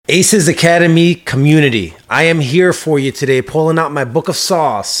Aces Academy community, I am here for you today, pulling out my book of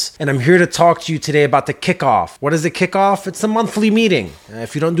sauce, and I'm here to talk to you today about the kickoff. What is the kickoff? It's a monthly meeting.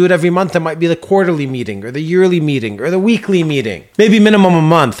 If you don't do it every month, it might be the quarterly meeting, or the yearly meeting, or the weekly meeting. Maybe minimum a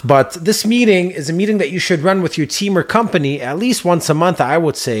month, but this meeting is a meeting that you should run with your team or company at least once a month, I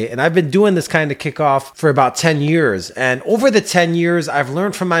would say. And I've been doing this kind of kickoff for about 10 years. And over the 10 years, I've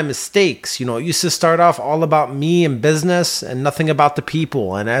learned from my mistakes. It used to start off all about me and business and nothing about the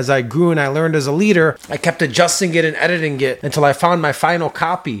people. And as I grew and I learned as a leader, I kept adjusting it and editing it until I found my final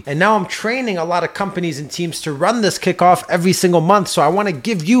copy. And now I'm training a lot of companies and teams to run this kickoff every single month. So I want to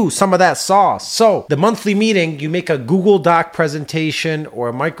give you some of that sauce. So the monthly meeting, you make a Google Doc presentation or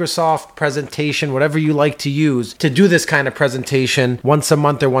a Microsoft presentation, whatever you like to use to do this kind of presentation once a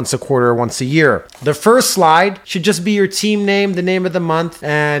month or once a quarter or once a year. The first slide should just be your team name, the name of the month,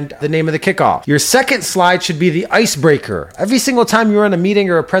 and the name of the kickoff. Your second slide should be the icebreaker. Every single time you run a meeting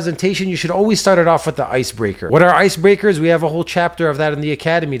or a presentation, you should always start it off with the icebreaker. What are icebreakers? We have a whole chapter of that in the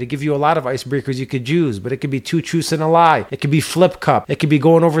Academy to give you a lot of icebreakers you could use, but it could be two truths and a lie. It could be flip cup. It could be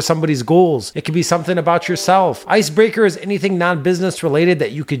going over somebody's goals. It could be something about yourself. Icebreaker is anything non-business related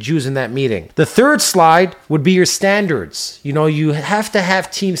that you could use in that meeting. The third slide would be your standards. You have to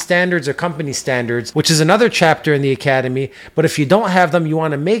have team standards or company standards, which is another chapter in the Academy, but if you don't have them, you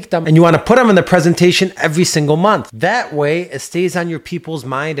want to make them and you want to put them in the presentation every single month. That way, it stays on your people's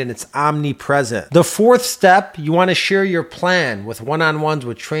mind and it's omnipresent. The fourth step, you want to share your plan with one-on-ones,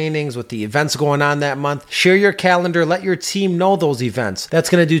 with trainings, with the events going on that month. Share your calendar. Let your team know those events. That's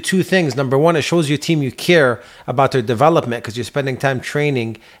going to do two things. Number one, it shows your team you care about their development because you're spending time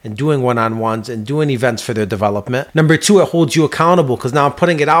training and doing one-on-ones and doing events for their development. Number two, it holds you accountable because now I'm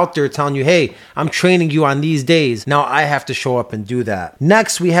putting it out there telling you, hey, I'm training you on these days. Now I have to show up and do that.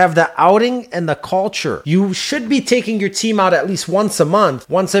 Next, we have the outing and the culture. You should be taking your team out at least once a month,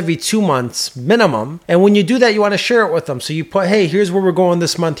 once every 2 months minimum. And when you do that, you want to share it with them. So you put, hey, here's where we're going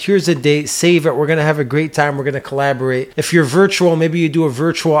this month. Here's the date. Save it. We're going to have a great time. We're going to collaborate. If you're virtual, maybe you do a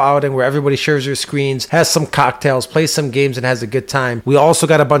virtual outing where everybody shares their screens, has some cocktails, plays some games, and has a good time. We also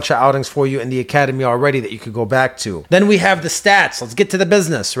got a bunch of outings for you in the Academy already that you could go back to. Then we have the stats. Let's get to the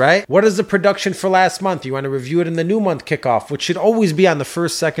business, right? What is the production for last month? You want to review it in the new month kickoff, which should always be on the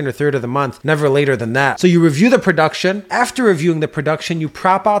first, second, or third of the month, never later than that. So you review the production. After reviewing the production, you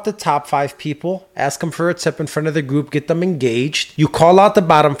prop out the top 5 people, ask them for a tip in front of the group, get them engaged. You call out the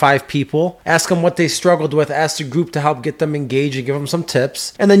bottom 5 people, ask them what they struggled with, ask the group to help get them engaged and give them some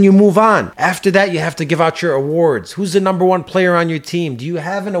tips, and then you move on. After that, you have to give out your awards. Who's the number one player on your team? Do you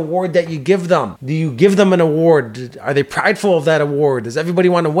have an award that you give them? Do you give them an award? Are they prideful of that award? Does everybody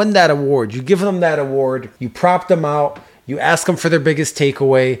want to win that award? You give them that award, you prop them out, you ask them for their biggest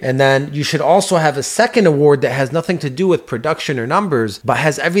takeaway, and then you should also have a second award that has nothing to do with production or numbers, but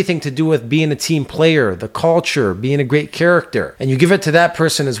has everything to do with being a team player, the culture, being a great character. And you give it to that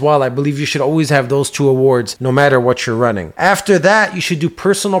person as well. I believe you should always have those 2 awards no matter what you're running. After that, you should do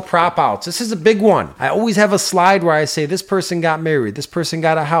personal prop outs. This is a big one. I always have a slide where I say, this person got married, this person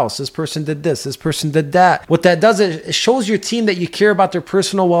got a house, this person did this person did that. What that does is it shows your team that you care about their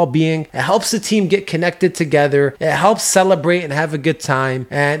personal well-being. It helps the team get connected together. It helps celebrate and have a good time,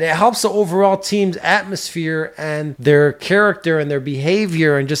 and it helps the overall team's atmosphere and their character and their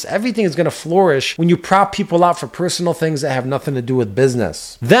behavior, and just everything is going to flourish when you prop people out for personal things that have nothing to do with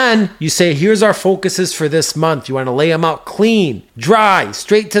business. Then you say, here's our focuses for this month. You want to lay them out clean, dry,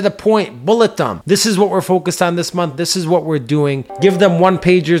 straight to the point, bullet them. This is what we're focused on this month. This is what we're doing. Give them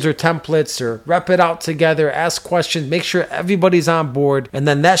one-pagers or templates, or rep it out together, ask questions, make sure everybody's on board, and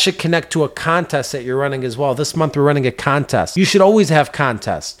then that should connect to a contest that you're running as well. This month we're running a contest. You should always have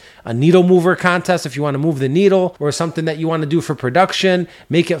contests. A needle mover contest if you want to move the needle, or something that you want to do for production.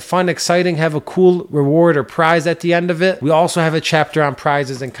 Make it fun, exciting, have a cool reward or prize at the end of it. We also have a chapter on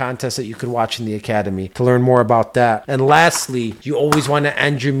prizes and contests that you could watch in the Academy to learn more about that. And lastly, you always want to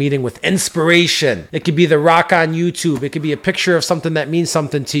end your meeting with inspiration. It could be the rock on YouTube. It could be a picture of something that means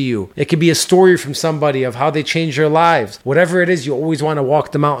something to you. It could be a story from somebody of how they changed their lives. Whatever it is, you always want to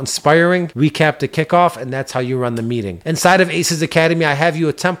walk them out inspiring, recap the kickoff, and that's how you run the meeting. Inside of Aces Academy, I have you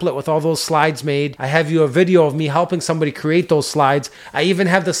a template with all those slides made. I have you a video of me helping somebody create those slides. I even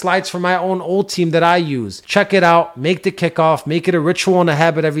have the slides for my own old team that I use. Check it out, make the kickoff, make it a ritual and a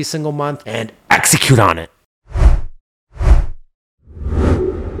habit every single month, and execute on it.